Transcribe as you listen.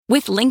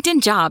With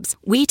LinkedIn Jobs,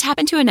 we tap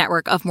into a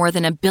network of more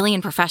than 1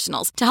 billion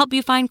professionals to help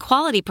you find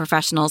quality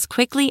professionals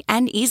quickly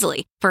and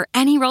easily for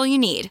any role you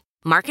need.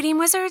 Marketing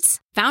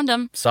wizards? Found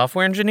them.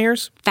 Software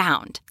engineers?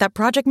 Found. That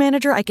project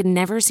manager I could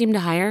never seem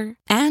to hire?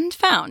 And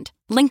found.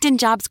 LinkedIn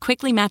Jobs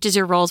quickly matches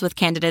your roles with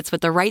candidates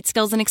with the right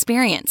skills and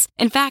experience.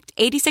 In fact,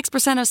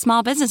 86% of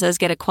small businesses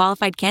get a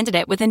qualified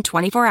candidate within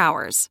 24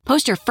 hours.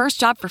 Post your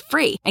first job for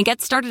free and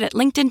get started at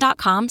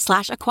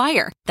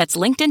linkedin.com/acquire. That's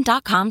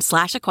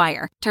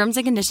linkedin.com/acquire. Terms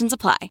and conditions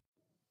apply.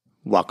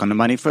 Welcome to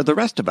Money for the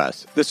Rest of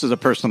Us. This is a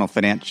personal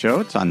finance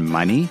show. It's on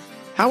money,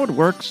 how it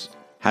works,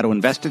 how to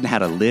invest it, and how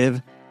to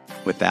live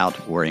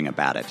without worrying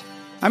about it.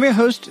 I'm your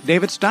host,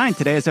 David Stein.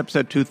 Today is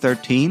episode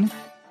 213.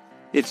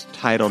 It's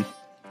titled,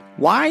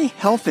 Why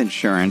Health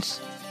Insurance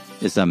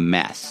is a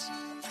Mess.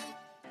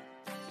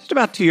 Just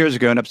about 2 years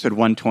ago, in episode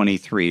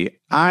 123,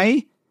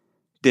 I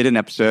did an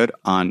episode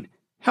on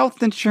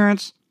health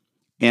insurance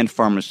and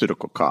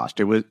pharmaceutical cost.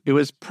 It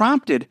was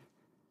prompted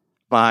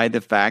by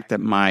the fact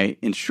that my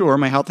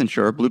health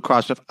insurer, Blue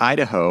Cross of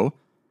Idaho,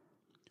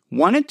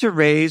 wanted to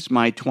raise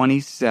my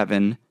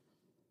 27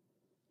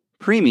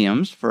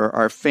 premiums for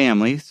our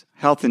family's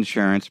health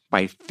insurance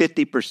by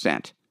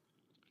 50%.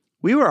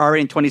 We were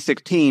already in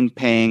 2016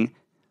 paying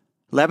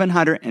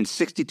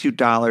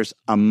 $1,162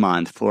 a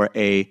month for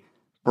a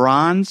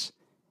bronze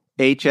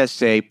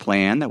HSA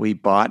plan that we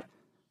bought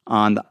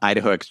on the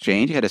Idaho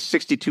Exchange. It had a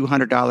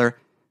 $6,200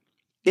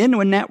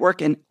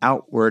 in-network and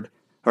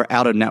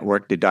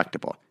out-of-network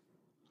deductible.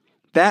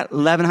 That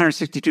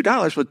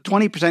 $1,162 was a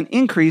 20%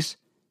 increase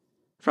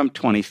from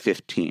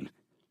 2015.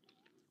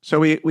 So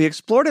we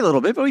explored it a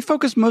little bit, but we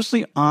focused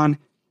mostly on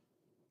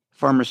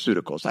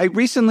pharmaceuticals. I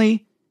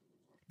recently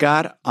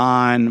got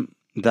on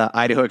the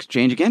Idaho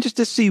Exchange again just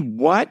to see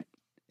what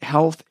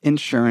health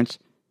insurance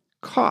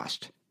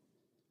cost.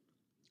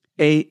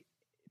 A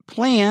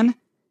plan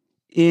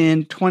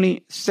in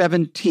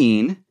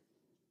 2017,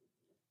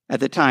 at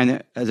the time,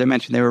 as I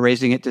mentioned, they were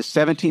raising it to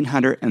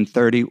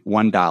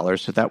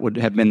 $1,731. So that would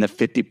have been the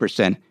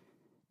 50%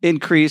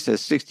 increase,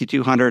 as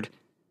 $6,200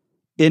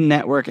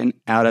 in-network and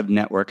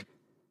out-of-network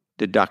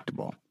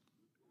deductible.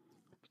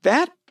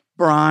 That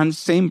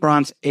same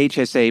bronze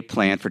HSA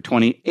plan for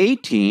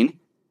 2018,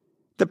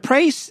 the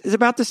price is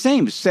about the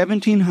same,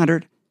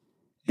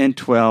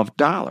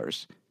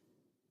 $1,712.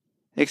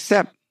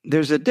 Except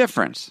there's a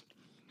difference.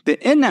 The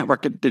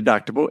in-network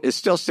deductible is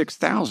still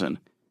 $6,000.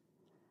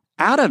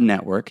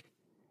 Out-of-network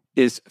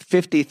is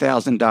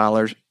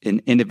 $50,000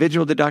 in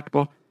individual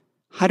deductible,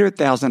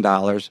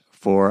 $100,000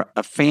 for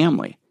a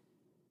family.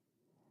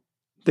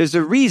 There's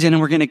a reason,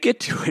 and we're going to get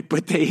to it,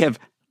 but they have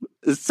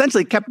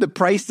essentially kept the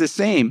price the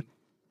same.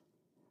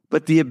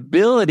 But the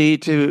ability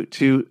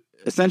to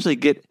essentially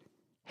get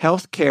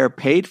health care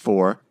paid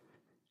for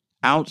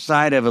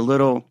outside of a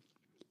little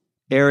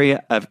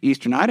area of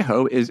eastern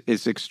Idaho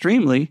is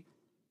extremely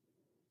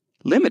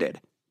limited.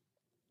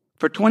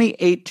 For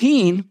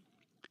 2018,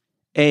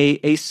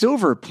 a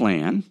silver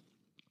plan,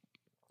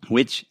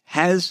 which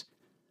has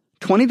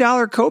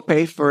 $20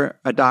 copay for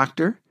a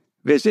doctor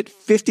visit,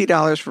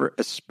 $50 for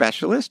a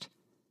specialist,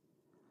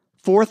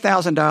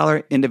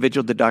 $4,000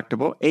 individual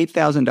deductible,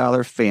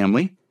 $8,000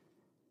 family,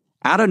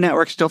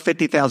 out-of-network still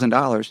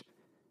 $50,000,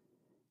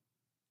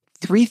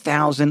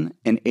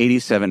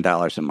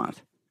 $3,087 a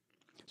month.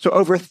 So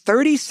over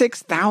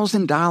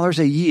 $36,000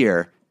 a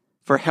year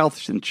for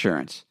health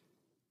insurance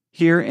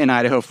here in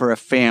Idaho for a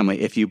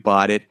family if you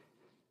bought it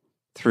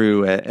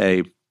through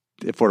a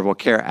Affordable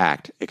Care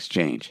Act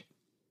exchange.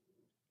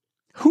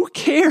 Who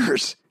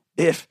cares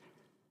if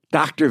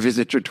doctor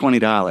visits are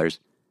 $20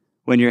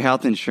 when your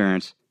health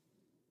insurance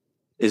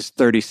is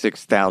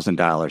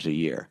 $36,000 a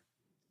year?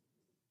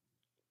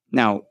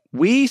 Now,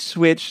 we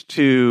switched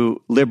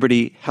to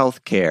Liberty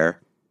Healthcare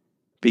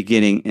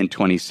beginning in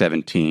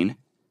 2017.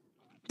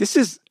 This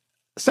is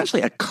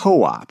essentially a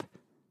co-op.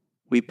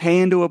 We pay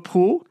into a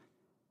pool.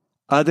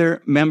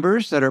 Other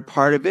members that are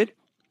part of it,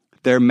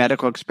 their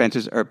medical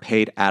expenses are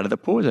paid out of the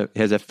pool. It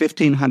has a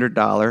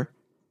 $1,500,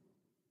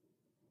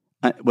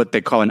 what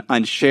they call an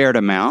unshared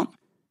amount,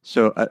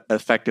 so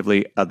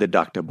effectively a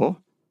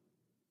deductible.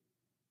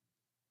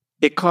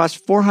 It costs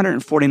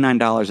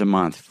 $449 a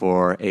month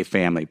for a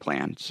family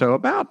plan, so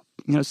about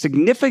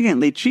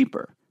significantly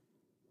cheaper.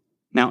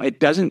 Now,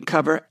 it doesn't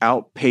cover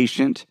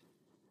outpatient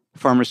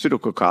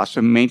pharmaceutical costs,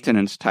 so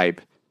maintenance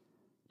type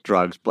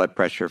drugs, blood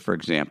pressure, for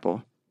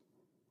example.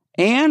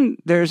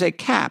 And there's a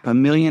cap, $1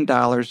 million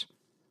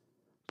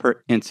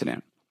per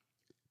incident.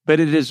 But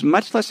it is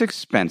much less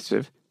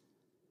expensive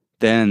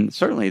than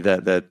certainly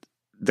the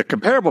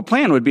comparable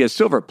plan would be a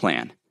silver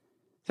plan.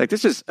 It's like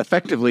this is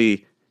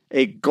effectively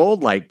a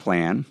gold-like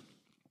plan.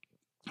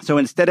 So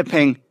instead of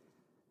paying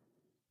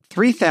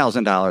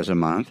 $3,000 a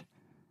month,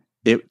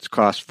 it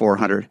costs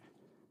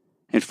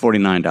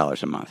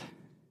 $449 a month.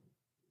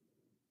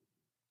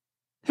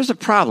 There's a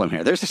problem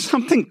here. There's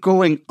something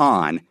going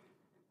on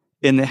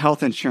in the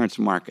health insurance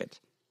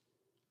market.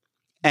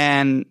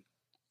 And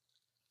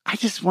I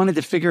just wanted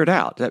to figure it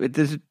out.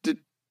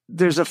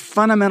 There's a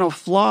fundamental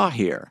flaw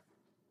here.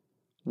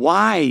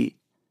 Why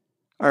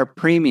are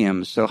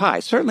premiums so high?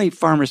 Certainly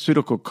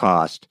pharmaceutical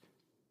costs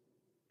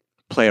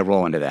play a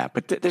role into that,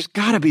 but there's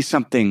got to be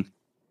something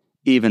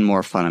even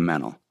more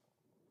fundamental.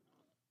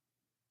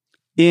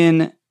 In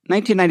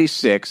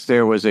 1996,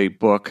 there was a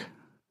book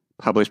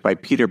published by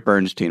Peter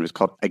Bernstein. It was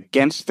called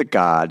Against the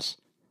Gods,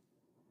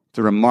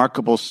 The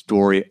Remarkable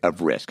Story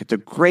of Risk. It's a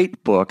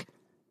great book,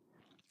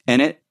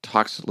 and it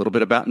talks a little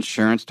bit about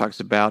insurance, talks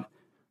about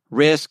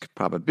risk,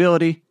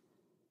 probability.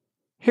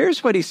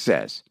 Here's what he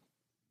says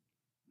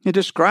in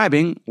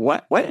describing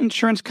what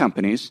insurance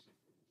companies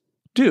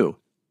do.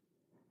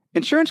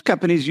 Insurance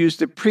companies use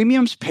the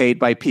premiums paid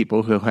by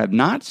people who have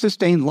not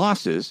sustained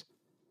losses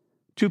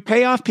to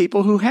pay off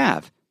people who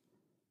have.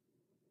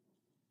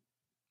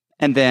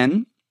 And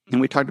then, and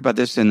we talked about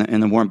this in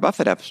the Warren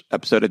Buffett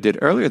episode I did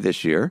earlier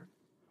this year,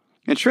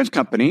 insurance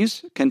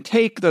companies can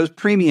take those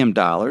premium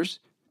dollars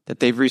that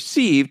they've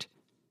received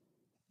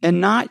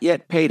and not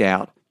yet paid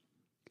out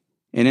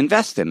and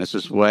invest them. This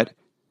is what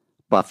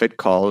Buffett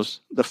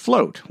calls the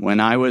float. When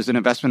I was an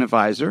investment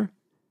advisor,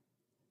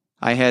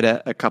 I had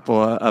a couple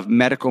of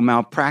medical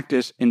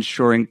malpractice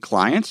insuring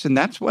clients, and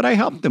that's what I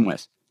helped them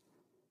with.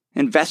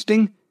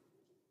 Investing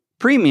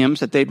premiums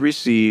that they'd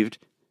received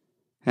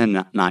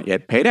and not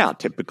yet paid out.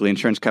 Typically,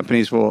 insurance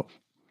companies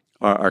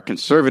are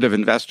conservative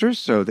investors,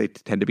 so they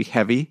tend to be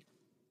heavy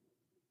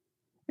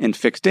in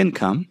fixed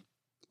income.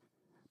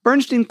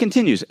 Bernstein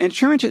continues,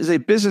 insurance is a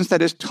business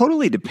that is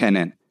totally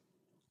dependent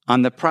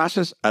on the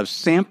process of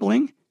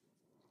sampling,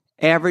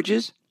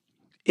 averages,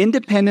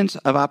 independence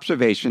of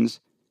observations,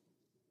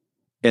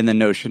 and the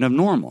notion of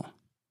normal.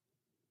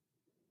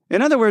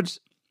 In other words,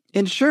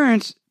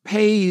 insurance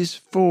pays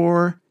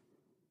for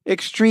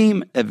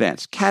extreme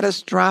events,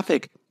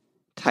 catastrophic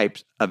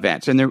types of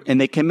events.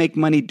 And they can make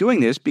money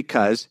doing this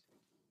because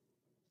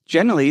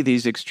generally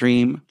these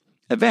extreme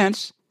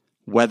events,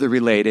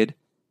 weather-related,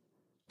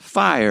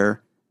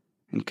 fire,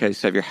 in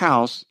case of your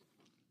house,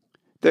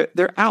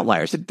 they're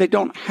outliers. They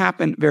don't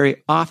happen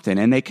very often,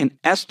 and they can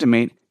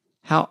estimate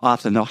how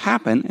often they'll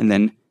happen and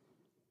then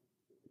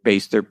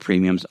base their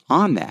premiums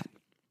on that.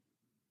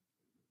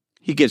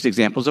 He gives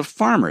examples of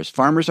farmers.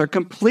 Farmers are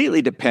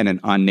completely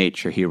dependent on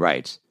nature, he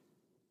writes,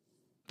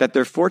 that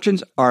their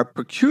fortunes are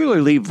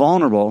peculiarly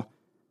vulnerable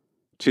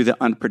to the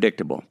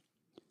unpredictable,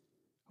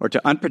 or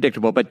to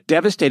unpredictable but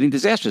devastating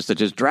disasters such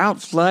as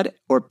drought, flood,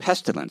 or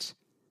pestilence,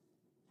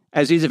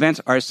 as these events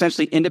are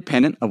essentially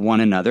independent of one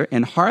another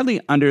and hardly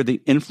under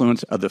the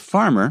influence of the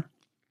farmer.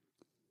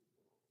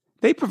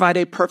 They provide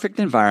a perfect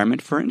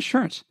environment for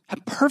insurance, a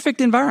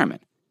perfect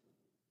environment.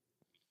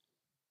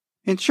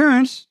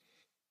 Insurance,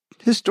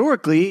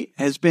 historically,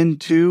 has been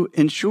to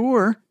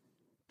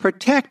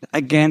protect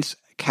against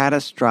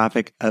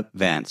catastrophic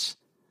events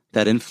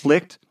that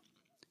inflict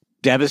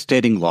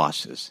devastating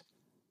losses,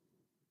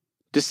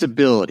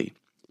 disability,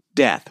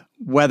 death,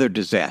 weather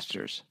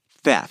disasters,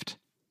 theft.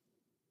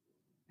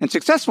 And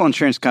successful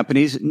insurance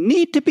companies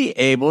need to be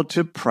able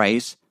to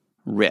price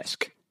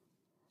risk.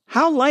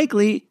 How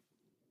likely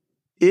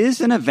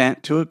is an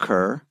event to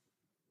occur,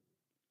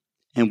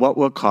 and what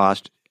will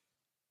cost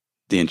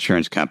the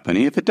insurance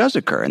company if it does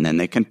occur? And then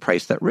they can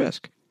price that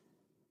risk.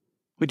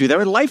 We do that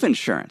with life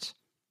insurance.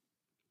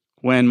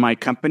 When my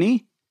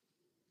company,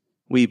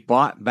 we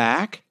bought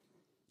back,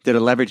 did a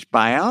leveraged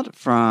buyout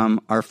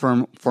from our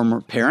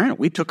former parent,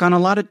 we took on a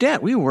lot of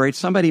debt. We were worried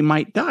somebody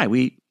might die.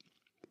 We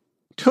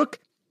took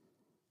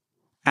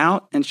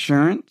out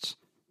insurance,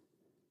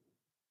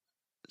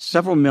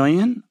 several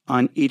million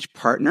on each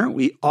partner.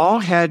 We all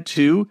had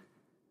to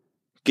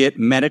get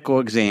medical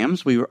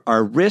exams.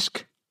 Our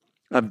risk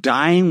of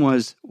dying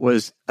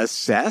was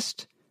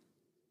assessed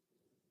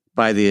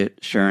by the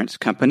insurance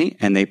company,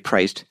 and they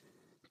priced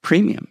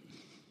premium.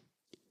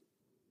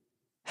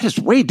 That is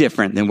way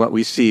different than what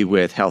we see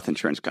with health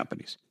insurance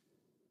companies.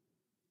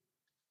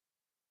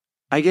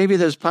 I gave you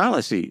those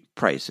policy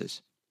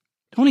prices.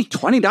 Only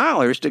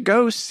 $20 to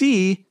go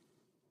see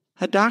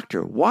a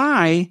doctor.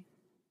 Why,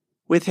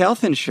 with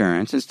health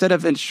insurance, instead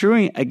of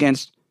insuring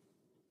against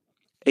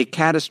a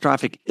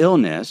catastrophic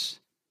illness,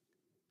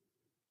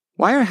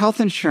 why are health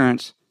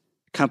insurance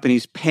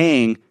companies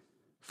paying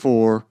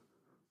for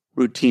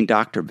routine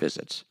doctor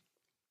visits?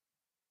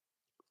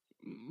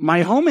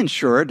 My home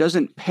insurer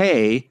doesn't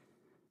pay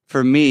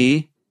for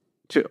me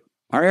to,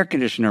 our air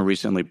conditioner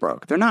recently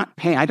broke. They're not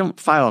paying, I don't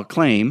file a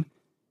claim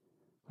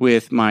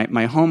with my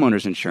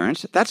homeowner's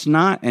insurance. That's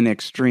not an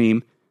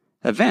extreme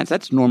event.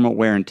 That's normal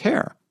wear and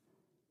tear.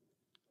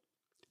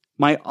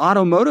 My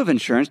automotive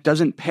insurance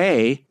doesn't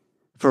pay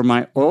for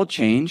my oil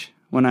change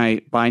when I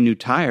buy new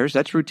tires.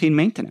 That's routine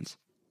maintenance.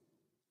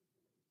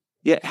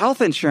 Yet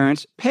health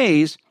insurance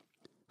pays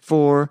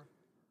for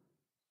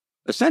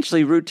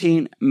essentially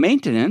routine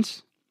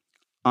maintenance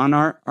on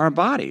our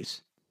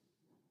bodies.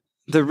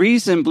 The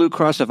reason Blue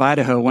Cross of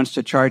Idaho wants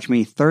to charge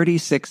me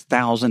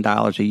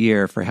 $36,000 a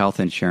year for health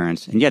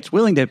insurance, and yet it's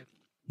willing to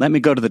let me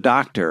go to the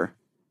doctor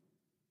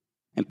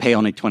and pay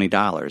only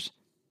 $20,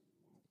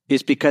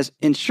 is because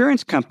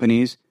insurance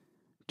companies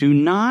do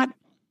not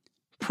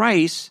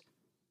price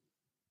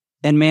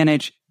and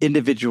manage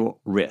individual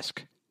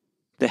risk.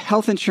 The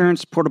Health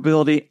Insurance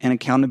Portability and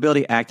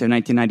Accountability Act of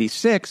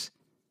 1996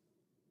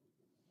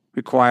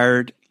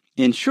 required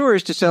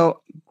insurers to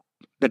sell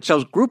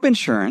group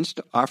insurance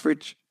to offer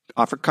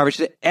coverage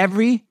to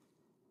every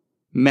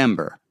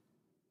member.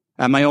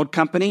 At my old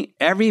company,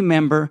 every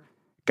member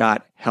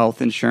got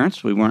health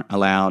insurance. We weren't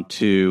allowed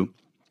to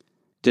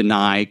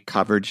deny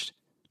coverage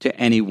to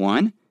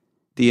anyone.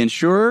 The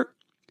insurer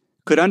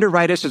could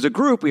underwrite us as a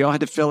group. We all had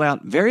to fill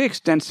out very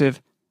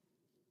extensive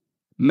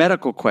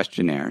medical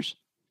questionnaires.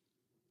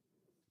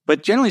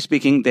 But generally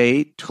speaking,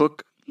 they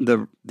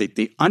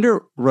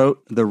underwrote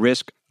the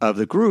risk of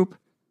the group,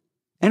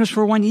 and it was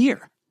for 1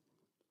 year.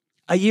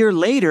 A year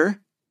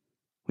later,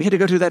 we had to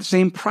go through that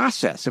same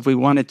process if we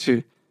wanted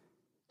to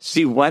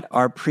see what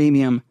our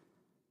premium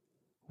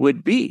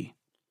would be.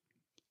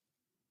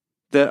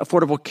 The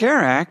Affordable Care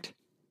Act,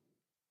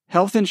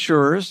 health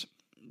insurers,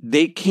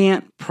 they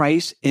can't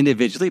price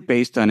individually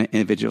based on an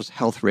individual's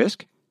health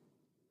risk.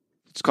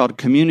 It's called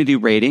community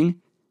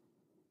rating.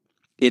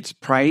 It's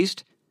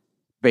priced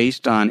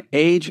based on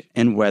age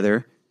and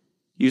whether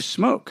you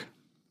smoke.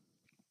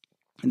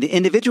 In the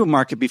individual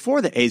market before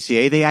the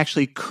ACA, they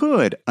actually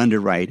could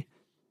underwrite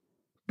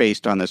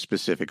based on the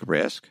specific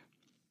risk.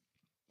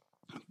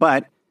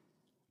 But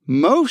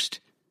most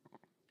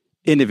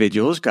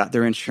individuals got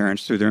their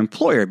insurance through their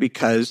employer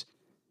because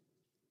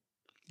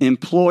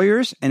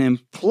employers and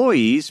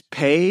employees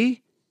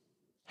pay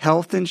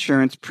health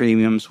insurance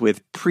premiums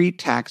with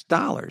pre-tax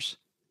dollars.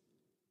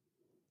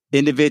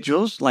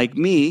 Individuals like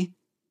me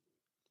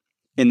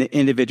in the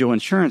individual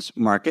insurance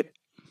market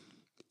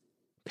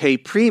pay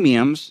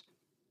premiums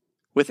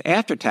with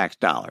after-tax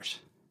dollars.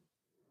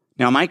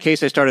 Now, in my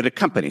case, I started a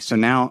company, so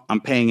now I'm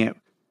paying it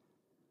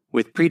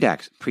with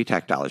pre-tax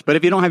dollars. But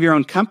if you don't have your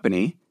own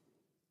company,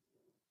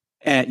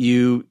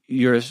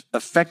 you're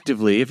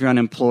effectively, if you're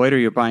unemployed or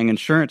you're buying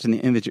insurance in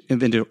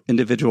the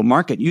individual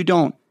market, you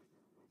don't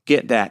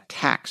get that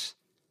tax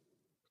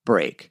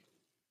break.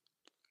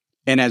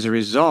 And as a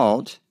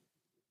result,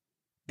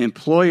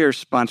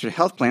 employer-sponsored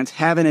health plans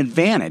have an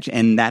advantage,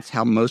 and that's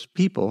how most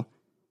people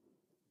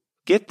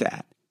get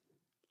that.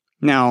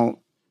 Now,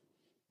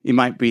 you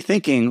might be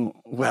thinking,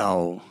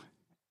 well,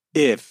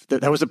 if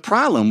that was a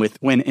problem with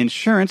when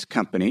insurance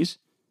companies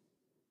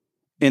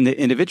in the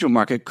individual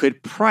market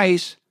could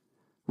price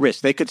risk.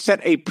 They could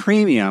set a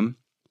premium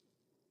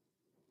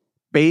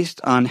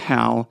based on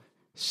how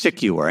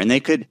sick you were, and they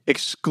could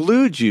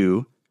exclude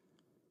you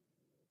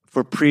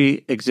for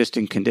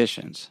pre-existing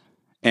conditions.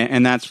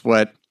 And that's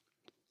what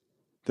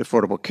the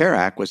Affordable Care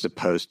Act was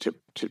supposed to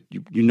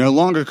you no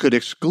longer could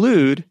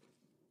exclude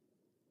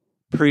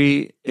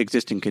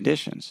pre-existing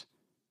conditions.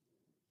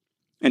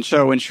 And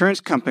so insurance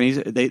companies,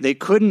 they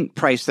couldn't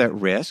price that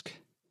risk.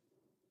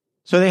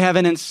 So they have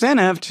an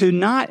incentive to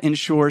not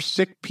insure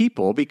sick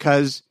people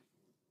because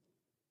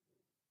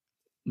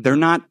they're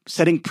not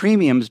setting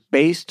premiums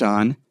based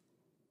on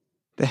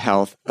the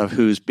health of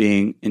who's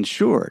being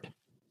insured.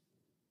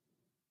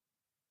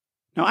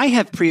 Now, I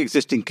have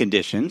pre-existing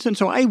conditions, and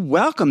so I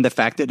welcome the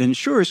fact that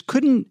insurers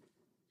couldn't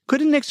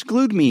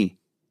exclude me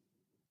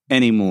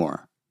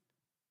anymore.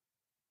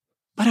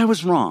 But I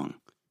was wrong.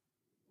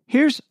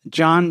 Here's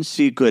John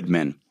C.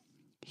 Goodman.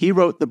 He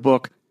wrote the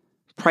book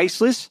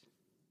Priceless.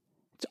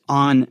 It's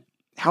on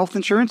health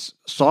insurance,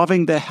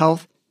 solving the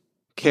health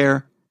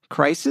care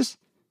crisis.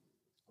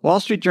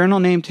 Wall Street Journal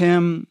named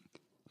him,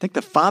 I think,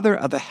 the father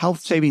of the health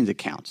savings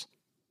accounts.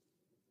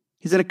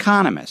 He's an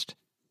economist.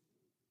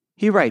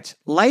 He writes,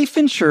 life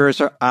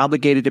insurers are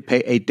obligated to pay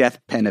a death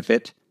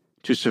benefit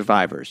to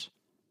survivors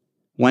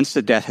once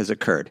the death has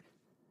occurred.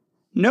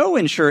 No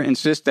insurer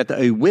insists that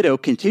a widow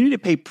continue to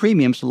pay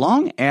premiums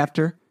long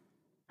after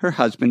her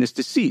husband is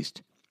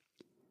deceased.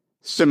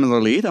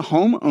 Similarly, the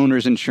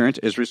homeowner's insurer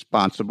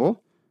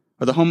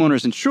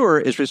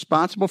is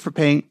responsible for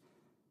paying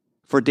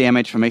for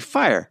damage from a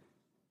fire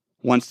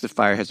once the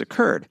fire has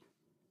occurred.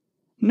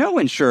 No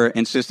insurer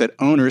insists that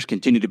owners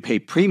continue to pay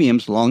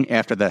premiums long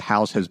after the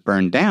house has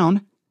burned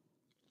down,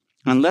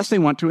 unless they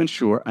want to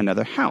insure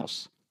another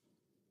house.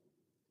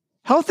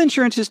 Health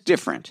insurance is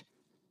different.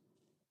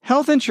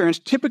 Health insurance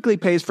typically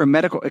pays for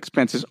medical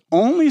expenses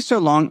only so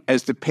long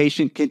as the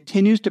patient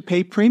continues to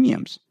pay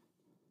premiums.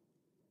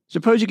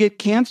 Suppose you get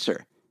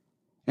cancer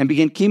and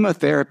begin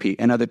chemotherapy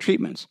and other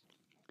treatments.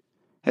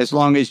 As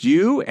long as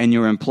you and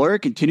your employer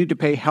continue to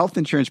pay health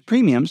insurance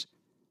premiums,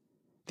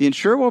 the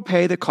insurer will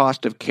pay the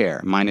cost of care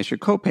minus your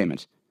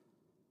copayments.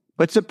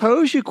 But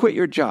suppose you quit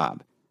your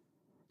job,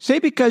 say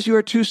because you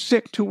are too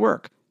sick to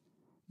work,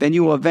 then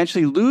you will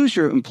eventually lose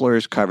your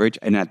employer's coverage,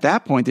 and at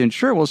that point, the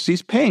insurer will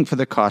cease paying for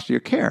the cost of your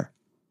care.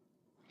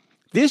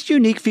 This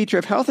unique feature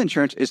of health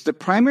insurance is the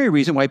primary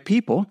reason why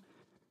people,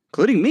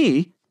 including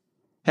me,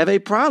 have a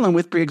problem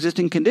with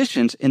pre-existing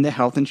conditions in the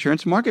health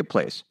insurance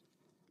marketplace.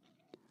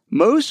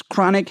 Most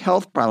chronic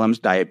health problems,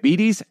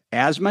 diabetes,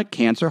 asthma,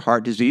 cancer,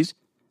 heart disease,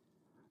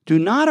 do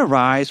not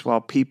arise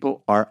while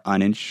people are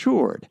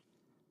uninsured.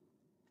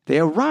 They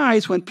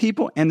arise when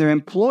people and their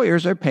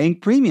employers are paying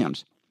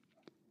premiums.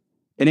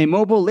 In a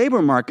mobile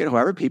labor market,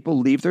 however, people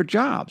leave their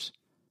jobs.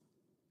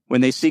 When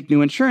they seek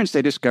new insurance,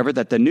 they discover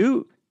that the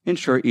new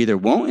insurer either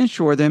won't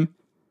insure them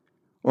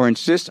or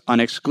insists on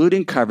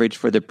excluding coverage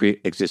for the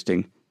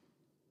pre-existing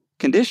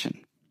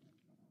condition.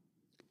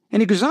 And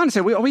he goes on to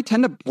say, we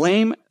tend to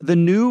blame the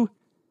new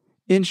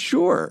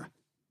insurer.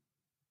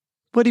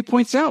 But he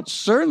points out,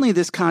 certainly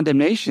this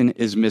condemnation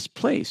is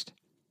misplaced.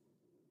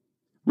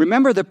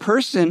 Remember, the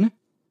person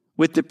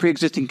with the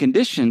pre-existing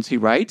conditions, he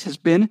writes, has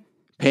been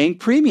paying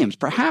premiums,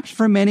 perhaps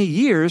for many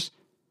years,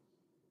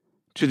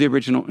 to the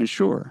original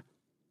insurer.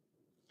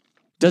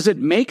 Does it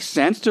make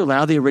sense to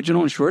allow the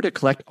original insurer to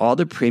collect all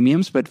the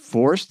premiums but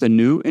force the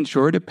new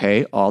insurer to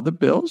pay all the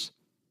bills?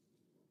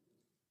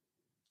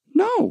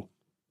 No.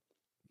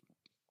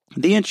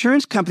 The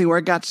insurance company where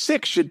I got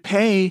sick should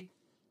pay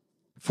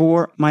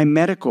for my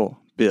medical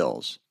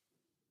bills,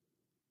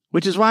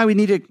 which is why we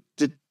need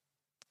to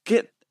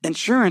get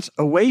insurance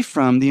away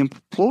from the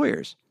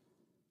employers.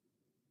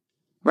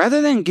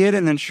 Rather than get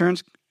an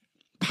insurance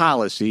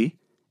policy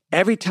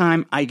every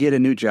time I get a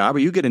new job or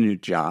you get a new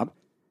job,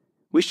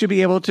 we should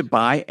be able to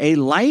buy a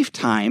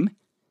lifetime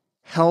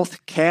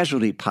health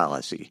casualty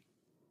policy.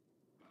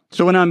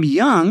 So when I'm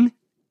young,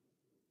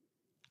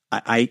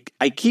 I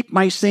keep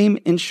my same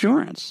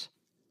insurance,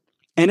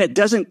 and it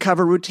doesn't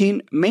cover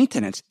routine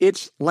maintenance.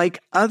 It's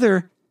like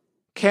other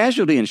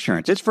casualty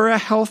insurance. It's for a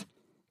health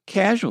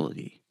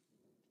casualty.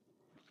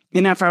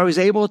 And if I was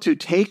able to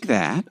take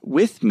that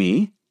with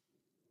me,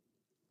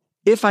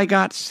 if I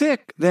got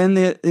sick, then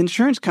the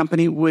insurance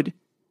company would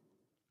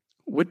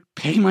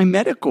pay my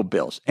medical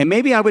bills. And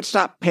maybe I would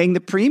stop paying the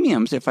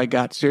premiums if I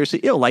got seriously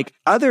ill, like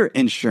other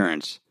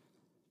insurance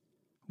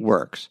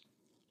works.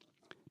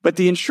 But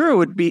the insurer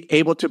would be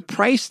able to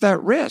price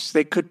that risk.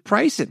 They could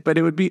price it, but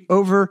it would be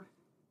over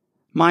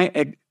my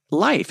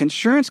life.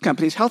 Insurance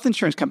companies, health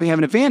insurance companies have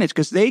an advantage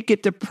because they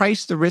get to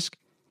price the risk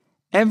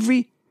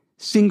every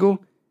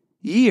single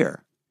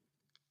year.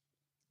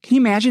 Can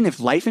you imagine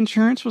if life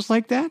insurance was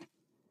like that?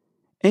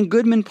 And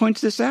Goodman points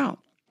this out.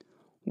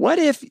 What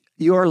if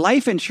your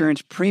life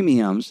insurance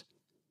premiums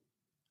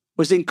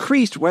was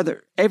increased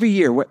every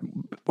year,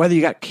 whether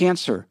you got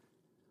cancer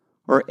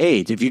or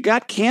AIDS? If you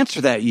got cancer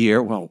that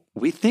year, well,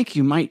 we think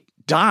you might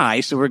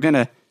die, so we're going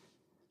to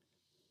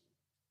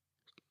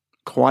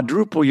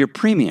quadruple your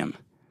premium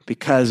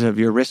because of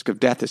your risk of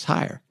death is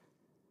higher.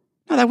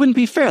 No, that wouldn't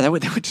be fair. That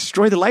would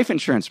destroy the life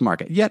insurance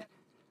market. Yet,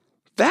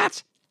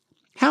 that's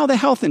how the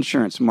health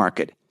insurance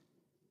market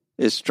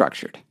is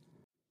structured.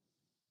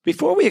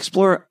 Before we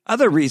explore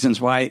other reasons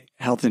why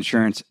health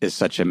insurance is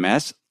such a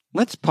mess,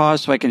 let's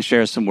pause so I can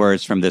share some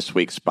words from this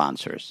week's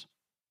sponsors.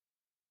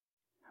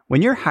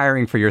 When you're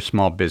hiring for your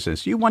small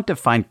business, you want to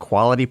find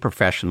quality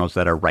professionals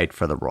that are right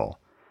for the role.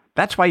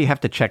 That's why you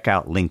have to check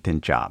out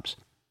LinkedIn Jobs.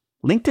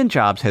 LinkedIn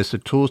Jobs has the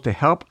tools to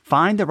help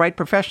find the right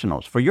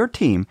professionals for your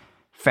team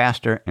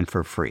faster and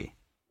for free.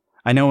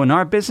 I know in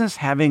our business,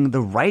 having the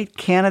right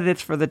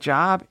candidates for the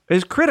job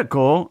is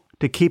critical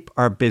to keep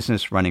our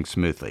business running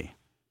smoothly.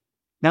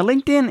 Now,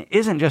 LinkedIn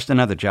isn't just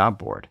another job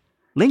board.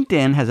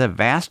 LinkedIn has a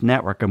vast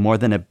network of more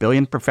than 1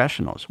 billion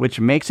professionals, which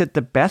makes it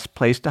the best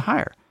place to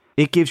hire.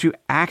 It gives you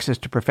access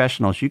to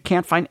professionals you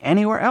can't find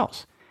anywhere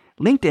else.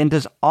 LinkedIn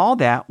does all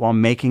that while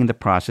making the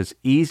process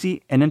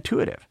easy and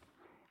intuitive.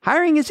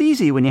 Hiring is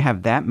easy when you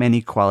have that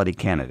many quality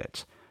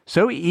candidates.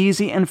 So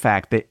easy, in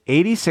fact, that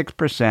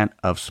 86%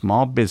 of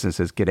small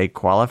businesses get a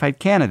qualified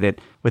candidate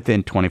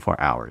within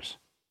 24 hours.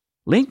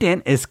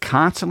 LinkedIn is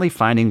constantly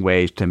finding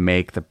ways to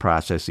make the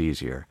process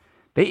easier.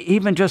 They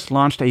even just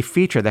launched a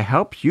feature that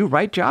helps you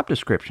write job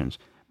descriptions,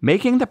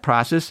 making the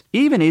process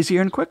even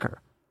easier and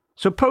quicker.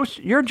 So post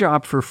your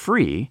job for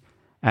free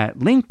at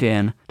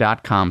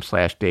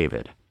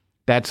linkedin.com/David.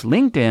 That's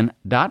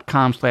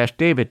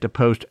linkedin.com/David to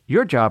post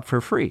your job for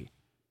free.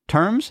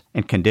 Terms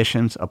and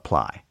conditions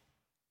apply.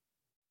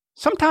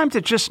 Sometimes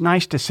it's just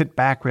nice to sit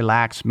back,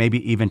 relax,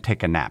 maybe even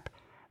take a nap.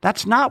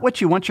 That's not what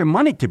you want your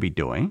money to be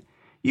doing.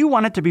 You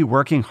want it to be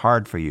working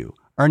hard for you,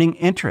 earning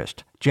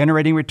interest,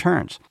 generating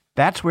returns.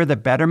 That's where the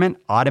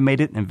Betterment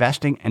Automated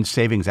Investing and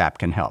Savings app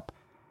can help.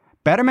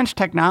 Betterment's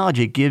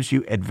technology gives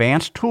you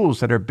advanced tools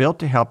that are built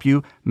to help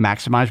you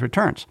maximize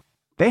returns.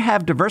 They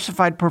have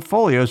diversified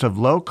portfolios of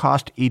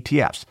low-cost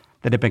ETFs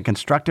that have been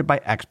constructed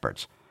by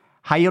experts,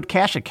 high-yield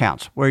cash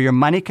accounts where your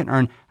money can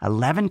earn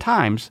 11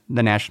 times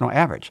the national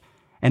average,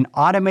 and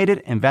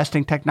automated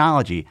investing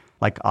technology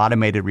like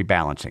automated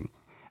rebalancing.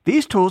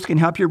 These tools can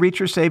help you reach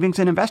your savings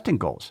and investing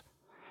goals.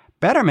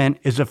 Betterment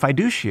is a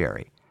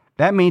fiduciary.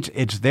 That means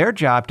it's their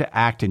job to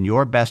act in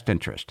your best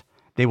interest.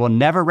 They will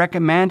never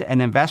recommend an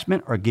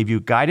investment or give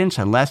you guidance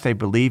unless they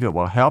believe it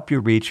will help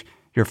you reach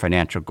your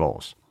financial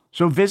goals.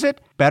 So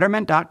visit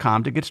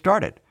Betterment.com to get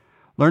started.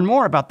 Learn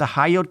more about the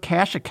high-yield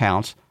cash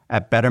accounts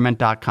at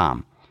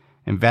Betterment.com.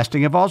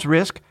 Investing involves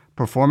risk,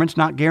 performance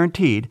not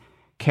guaranteed,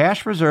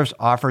 cash reserves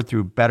offered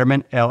through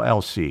Betterment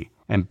LLC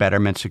and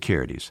Betterment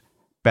Securities.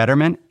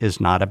 Betterment is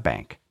not a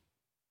bank.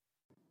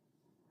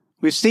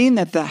 We've seen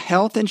that the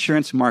health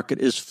insurance market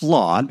is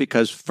flawed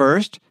because,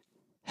 first,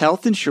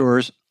 health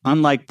insurers,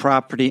 unlike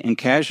property and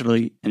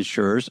casualty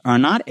insurers, are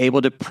not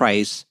able to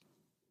price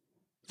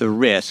the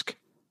risk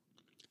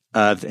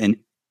of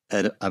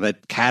a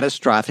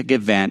catastrophic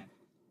event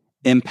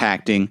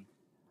impacting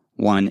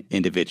one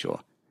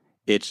individual.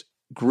 It's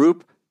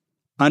group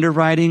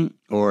underwriting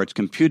or it's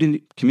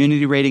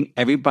community rating.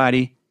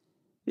 Everybody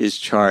is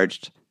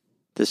charged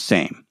the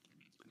same.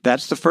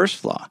 That's the first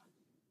flaw.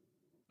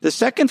 The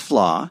second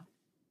flaw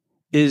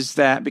is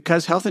that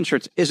because health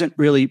insurance isn't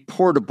really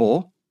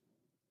portable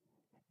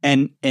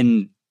and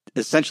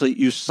essentially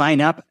you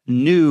sign up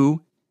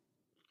new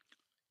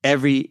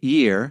every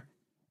year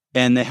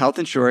and the health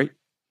insurer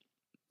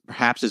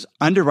perhaps is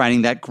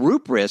underwriting that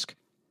group risk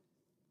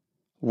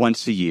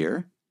once a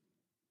year,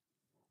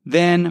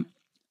 then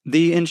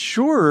the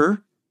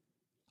insurer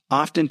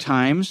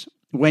oftentimes,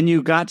 when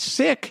you got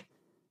sick,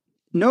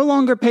 no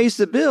longer pays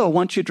the bill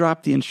once you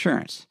drop the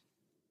insurance.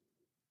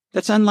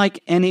 That's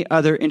unlike any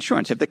other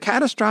insurance. If the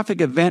catastrophic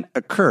event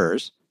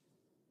occurs,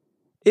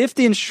 if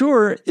the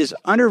insurer is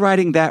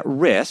underwriting that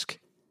risk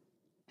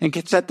and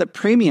can set the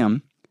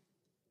premium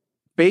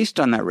based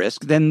on that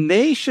risk, then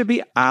they should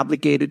be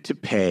obligated to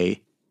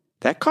pay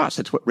that cost.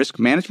 That's what risk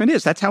management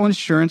is. That's how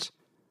insurance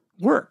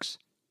works.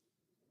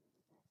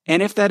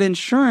 And if that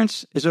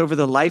insurance is over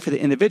the life of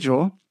the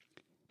individual,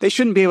 they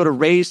shouldn't be able to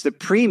raise the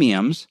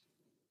premiums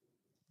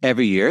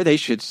every year. They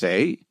should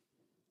say,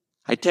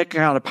 I take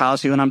out a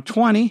policy when I'm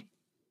 20.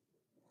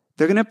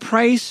 They're going to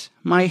price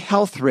my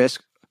health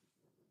risk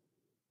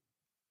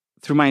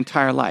through my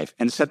entire life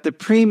and set the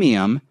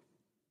premium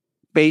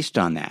based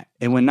on that.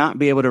 And would not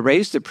be able to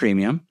raise the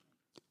premium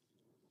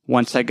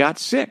once I got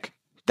sick.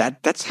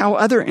 That's how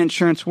other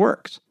insurance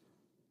works.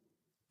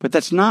 But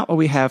that's not what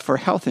we have for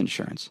health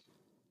insurance.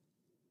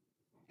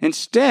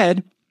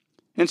 Instead,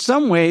 in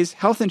some ways,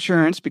 health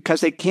insurance,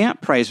 because they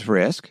can't price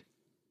risk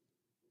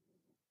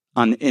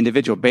on an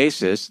individual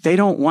basis, they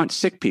don't want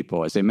sick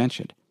people, as they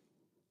mentioned.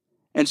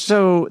 And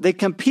so they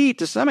compete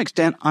to some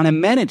extent on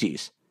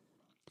amenities,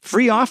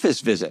 free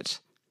office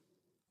visits,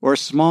 or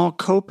small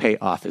copay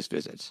office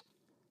visits.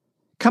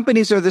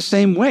 Companies are the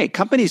same way.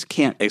 Companies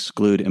can't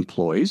exclude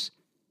employees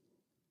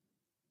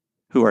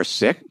who are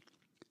sick,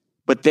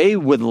 but they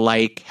would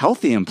like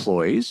healthy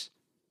employees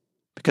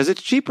because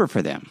it's cheaper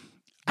for them.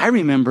 I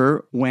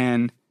remember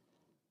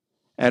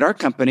at our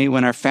company,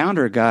 when our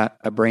founder got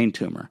a brain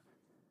tumor,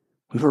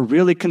 we were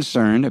really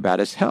concerned about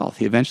his health.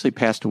 He eventually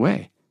passed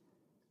away.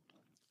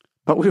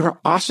 But we were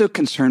also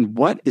concerned,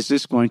 what is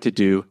this going to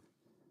do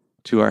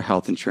to our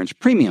health insurance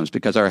premiums?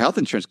 Because our health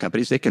insurance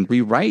companies, they can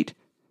rewrite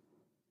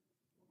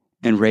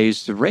and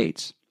raise the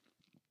rates.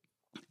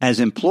 As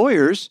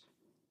employers,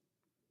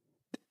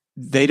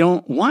 they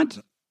don't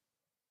want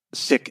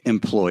sick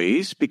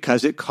employees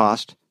because it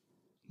costs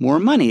more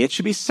money. It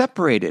should be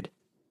separated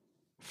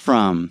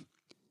from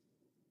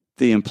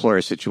the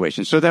employer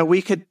situation so that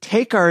we could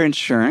take our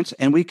insurance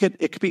and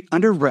it could be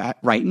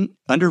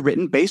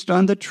underwritten based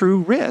on the true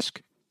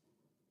risk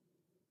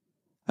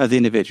of the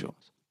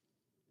individuals.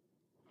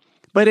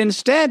 But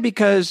instead,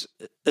 because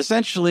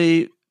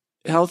essentially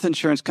health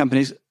insurance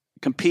companies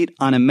compete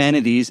on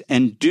amenities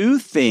and do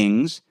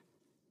things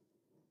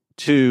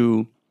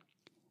to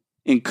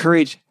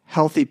encourage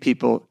healthy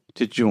people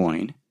to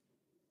join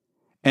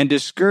and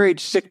discourage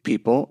sick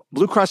people,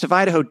 Blue Cross of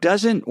Idaho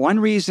one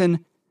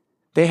reason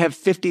they have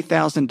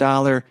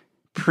 $50,000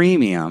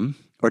 premium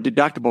or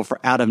deductible for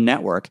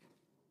out-of-network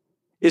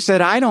is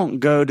that I don't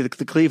go to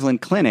the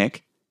Cleveland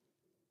Clinic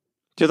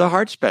to the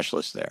heart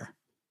specialist there,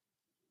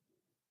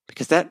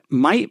 because that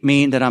might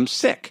mean that I'm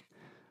sick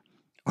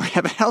or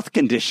have a health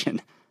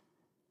condition.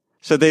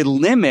 So they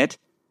limit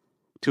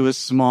to a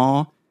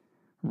small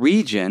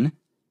region,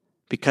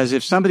 because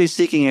if somebody's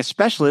seeking a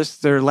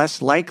specialist, they're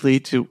less likely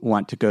to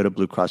want to go to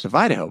Blue Cross of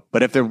Idaho.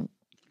 But if they're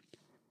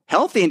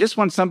healthy and just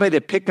want somebody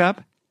to pick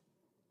up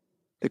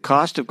the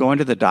cost of going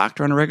to the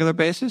doctor on a regular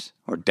basis,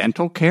 or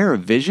dental care or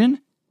vision,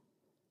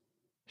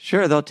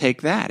 sure, they'll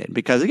take that. And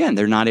because again,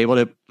 they're not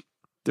able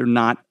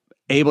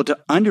to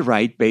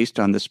underwrite based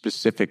on the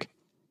specific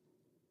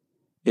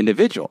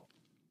individual.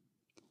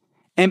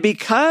 And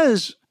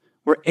because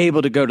we're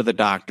able to go to the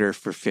doctor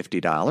for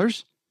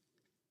 $50,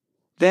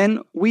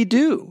 then we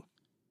do.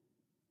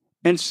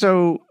 And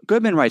so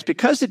Goodman writes,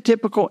 because the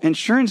typical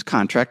insurance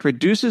contract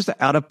reduces the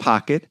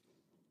out-of-pocket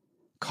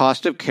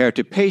cost of care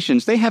to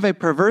patients, they have a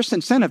perverse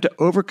incentive to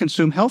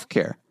overconsume health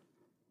care.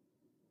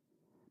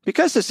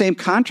 Because the same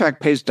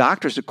contract pays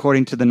doctors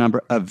according to the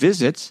number of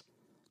visits,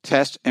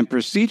 tests, and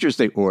procedures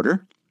they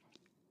order,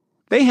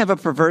 they have a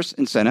perverse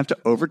incentive to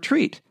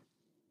overtreat.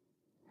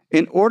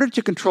 In order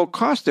to control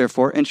costs,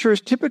 therefore, insurers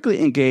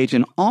typically engage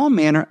in all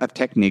manner of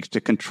techniques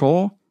to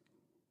control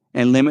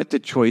and limit the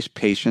choice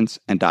patients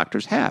and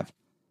doctors have.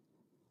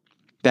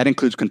 That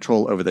includes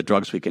control over the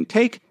drugs we can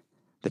take,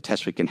 the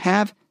tests we can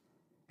have,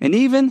 and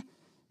even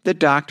the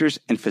doctors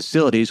and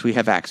facilities we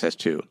have access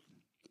to.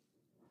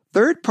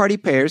 Third-party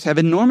payers have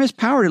enormous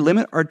power to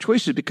limit our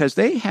choices because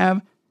they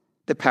have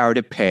the power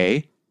to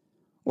pay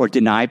or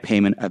deny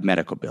payment of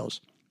medical bills.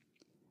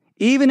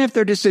 Even if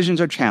their decisions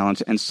are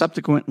challenged and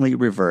subsequently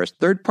reversed,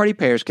 third-party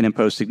payers can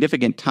impose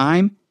significant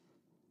time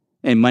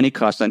and money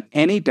costs on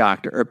any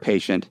doctor or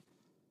patient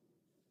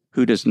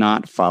who does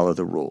not follow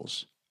the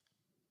rules.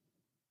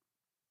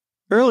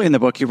 Early in the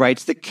book, he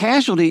writes, the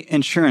casualty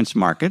insurance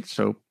market,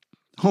 so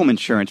home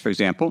insurance, for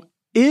example,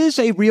 is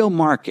a real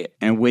market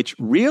in which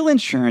real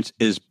insurance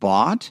is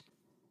bought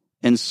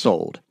and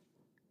sold.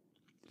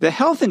 The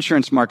health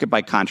insurance market,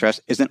 by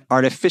contrast, is an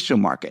artificial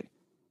market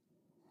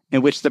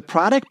in which the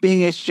product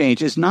being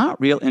exchanged is not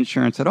real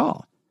insurance at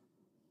all.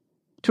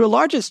 To a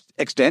large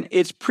extent,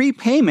 it's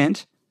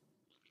prepayment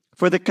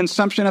for the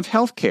consumption of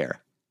health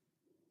care.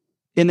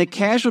 In the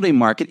casualty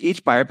market,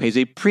 each buyer pays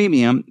a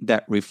premium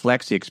that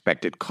reflects the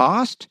expected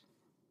cost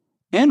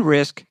and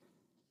risk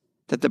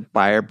that the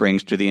buyer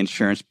brings to the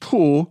insurance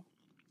pool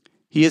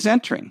he is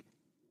entering.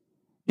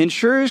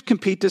 Insurers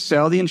compete to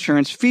sell the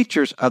insurance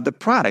features of the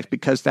product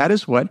because that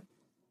is what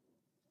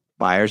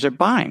buyers are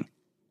buying.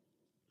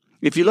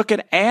 If you look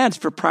at ads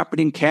for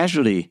property and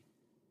casualty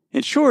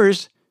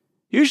insurers,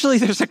 usually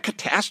there's a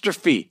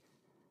catastrophe.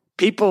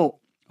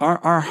 People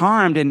are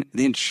harmed and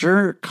the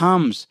insurer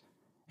comes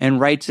and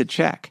writes a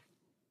check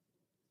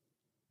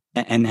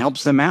and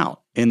helps them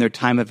out in their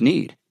time of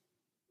need.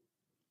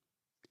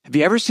 Have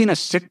you ever seen a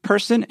sick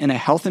person in a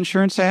health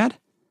insurance ad?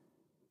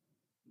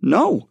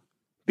 No,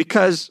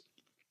 because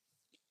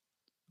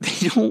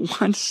they don't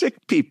want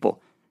sick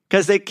people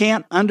because they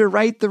can't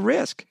underwrite the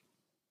risk.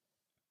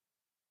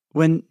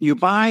 When you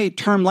buy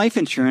term life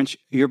insurance,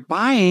 you're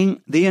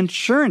buying the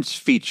insurance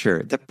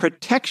feature, the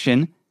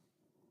protection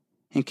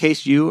in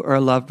case you or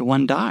a loved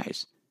one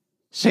dies.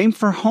 Same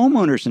for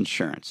homeowners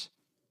insurance.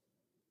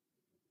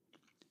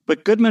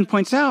 But Goodman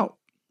points out,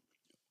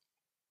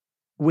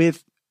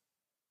 with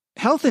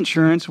health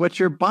insurance, what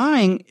you're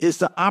buying is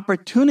the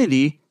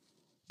opportunity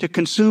to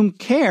consume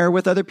care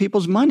with other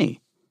people's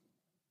money.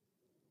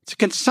 It's a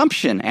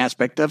consumption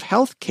aspect of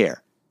health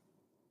care.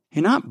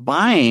 You're not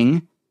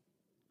buying,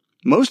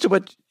 most of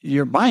what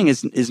you're buying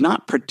is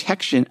not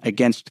protection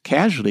against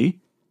casualty,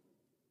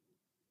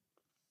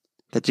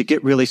 that you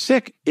get really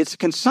sick. It's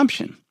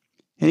consumption.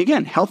 And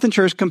again, health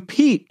insurers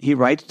compete, he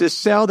writes, to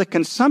sell the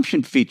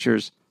consumption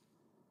features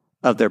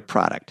of their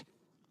product.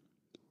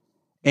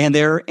 And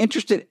they're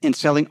interested in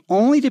selling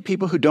only to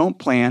people who don't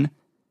plan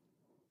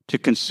to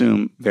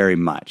consume very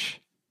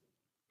much.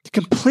 It's a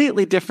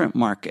completely different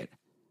market.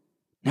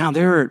 Now,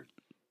 this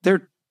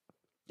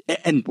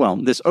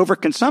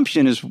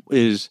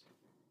overconsumption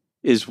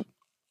is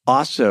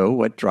also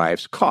what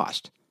drives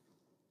cost.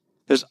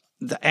 There's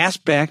the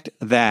aspect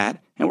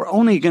that, and we're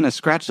only going to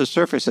scratch the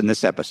surface in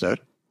this episode,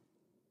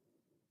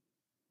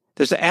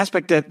 there's the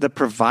aspect that the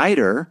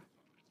provider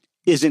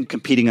isn't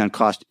competing on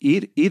cost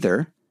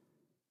either.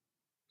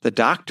 The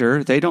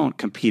doctor, they don't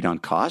compete on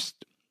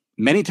cost.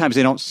 Many times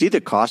they don't see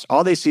the cost.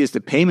 All they see is the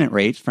payment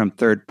rates from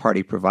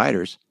third-party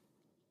providers.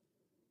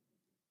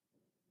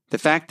 The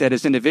fact that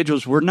as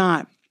individuals, we're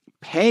not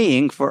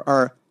paying for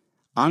our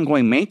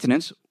ongoing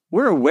maintenance.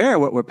 We're aware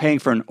of what we're paying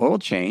for an oil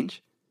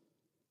change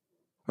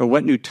or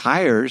what new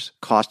tires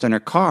cost on our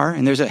car,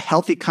 and there's a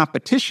healthy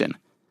competition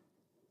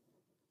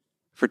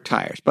for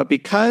tires. But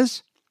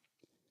because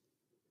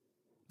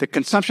the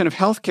consumption of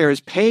healthcare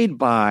is paid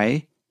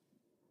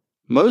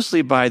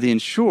mostly by the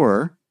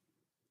insurer,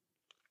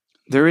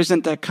 there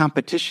isn't that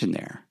competition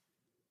there.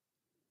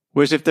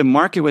 Whereas if the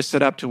market was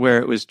set up to where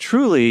it was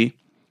truly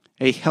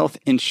a health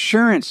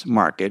insurance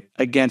market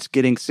against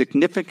getting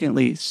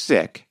significantly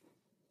sick,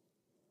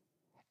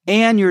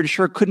 and your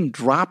insurer couldn't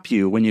drop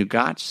you when you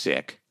got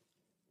sick,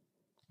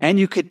 and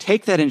you could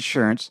take that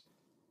insurance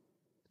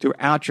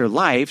throughout your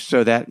life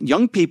so that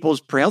young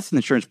people's health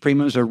insurance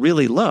premiums are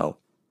really low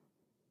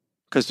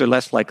because they're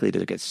less likely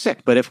to get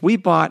sick. But if we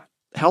bought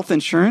health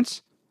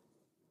insurance,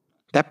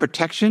 that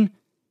protection,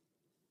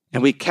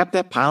 and we kept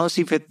that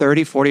policy for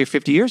 30, 40, or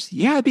 50 years,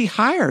 yeah, it'd be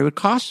higher. It would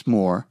cost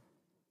more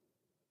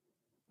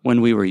when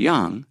we were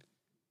young,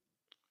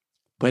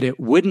 but it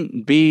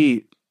wouldn't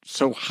be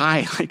so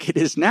high like it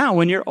is now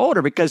when you're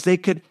older because they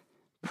could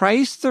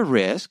price the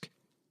risk.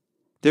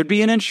 There'd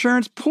be an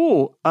insurance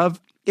pool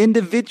of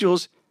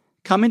individuals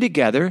coming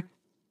together,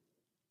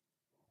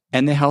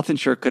 and the health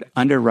insurer could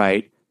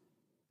underwrite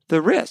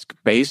the risk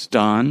based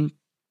on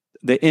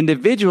the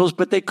individuals,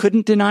 but they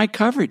couldn't deny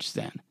coverage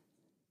then.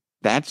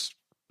 That's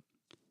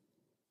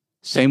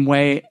same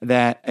way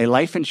that a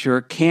life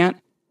insurer can't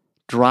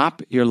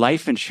drop your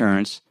life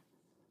insurance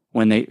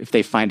if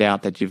they find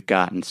out that you've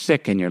gotten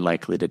sick and you're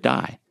likely to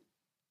die.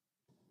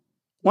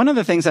 One of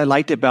the things I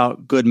liked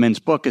about Goodman's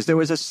book is there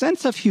was a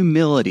sense of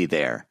humility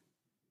there.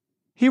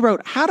 He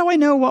wrote, "How do I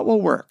know what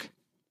will work?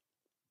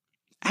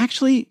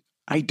 Actually,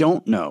 I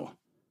don't know.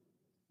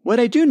 What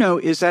I do know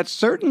is that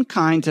certain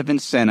kinds of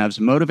incentives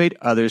motivate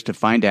others to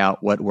find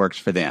out what works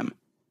for them.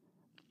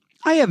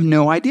 I have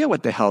no idea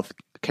what the health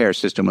care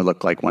system would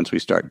look like once we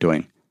start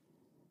doing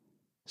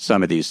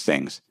some of these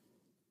things.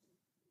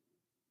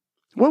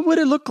 What would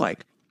it look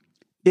like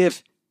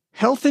if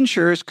health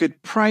insurers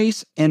could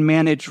price and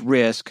manage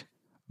risk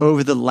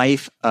over the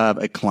life of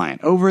a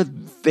client, over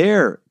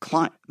the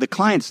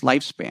client's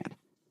lifespan?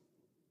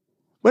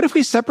 What if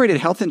we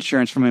separated health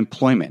insurance from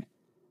employment?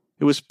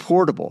 It was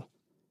portable.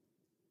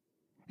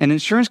 And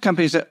insurance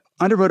companies that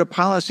underwrote a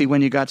policy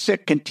when you got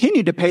sick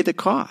continued to pay the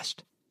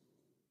cost.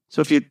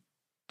 So if you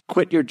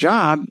quit your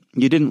job,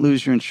 you didn't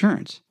lose your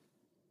insurance.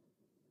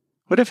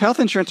 What if health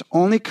insurance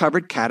only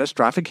covered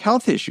catastrophic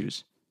health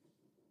issues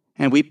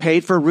and we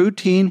paid for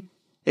routine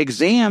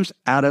exams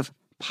out of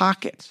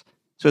pockets?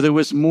 So there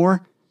was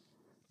more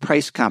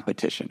price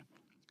competition,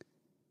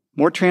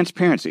 more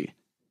transparency.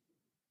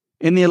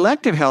 In the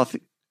elective health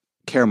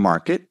care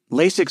market,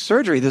 LASIK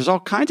surgery, there's all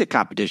kinds of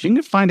competition.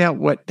 You can find out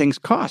what things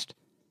cost.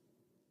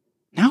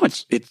 Now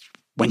it's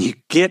when you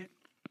get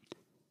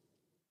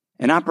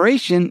an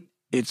operation,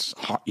 it's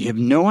hard. You have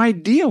no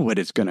idea what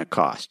it's going to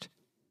cost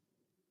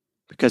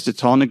because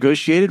it's all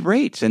negotiated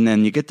rates, and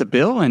then you get the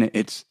bill and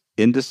it's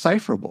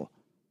indecipherable.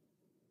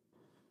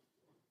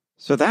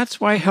 So that's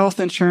why health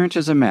insurance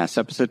is a mess.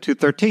 Episode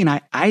 213.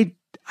 I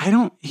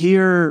don't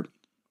hear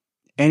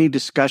any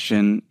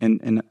discussion,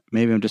 and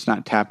maybe I'm just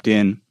not tapped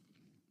in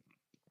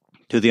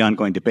to the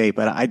ongoing debate,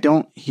 but I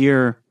don't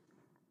hear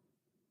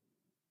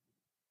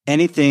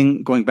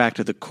anything going back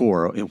to the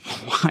core.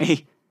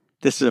 Why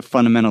this is a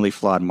fundamentally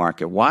flawed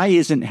market. Why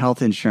isn't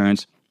health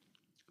insurance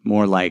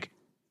more like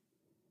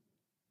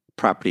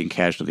property and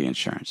casualty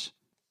insurance?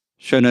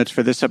 Show notes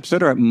for this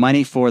episode are at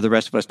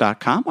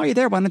moneyfortherestofus.com. While you're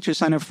there, why don't you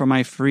sign up for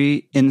my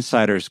free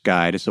Insider's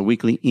Guide? It's a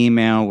weekly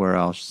email where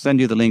I'll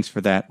send you the links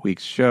for that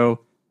week's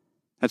show.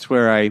 That's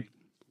where I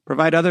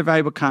provide other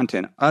valuable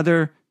content,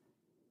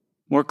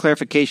 more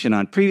clarification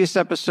on previous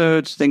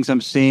episodes, things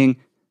I'm seeing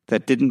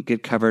that didn't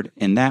get covered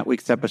in that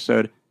week's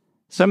episode.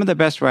 Some of the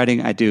best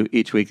writing I do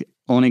each week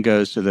only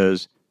goes to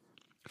those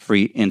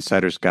free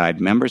Insider's Guide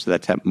members.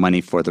 That's at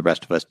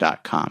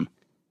moneyfortherestofus.com.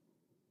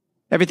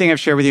 Everything I've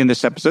shared with you in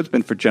this episode has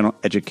been for general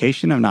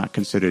education. I've not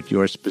considered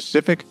your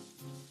specific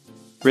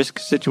risk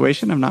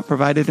situation. I've not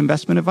provided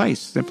investment advice,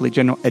 simply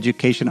general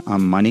education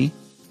on money,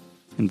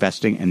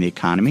 investing, and the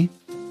economy.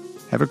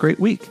 Have a great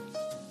week.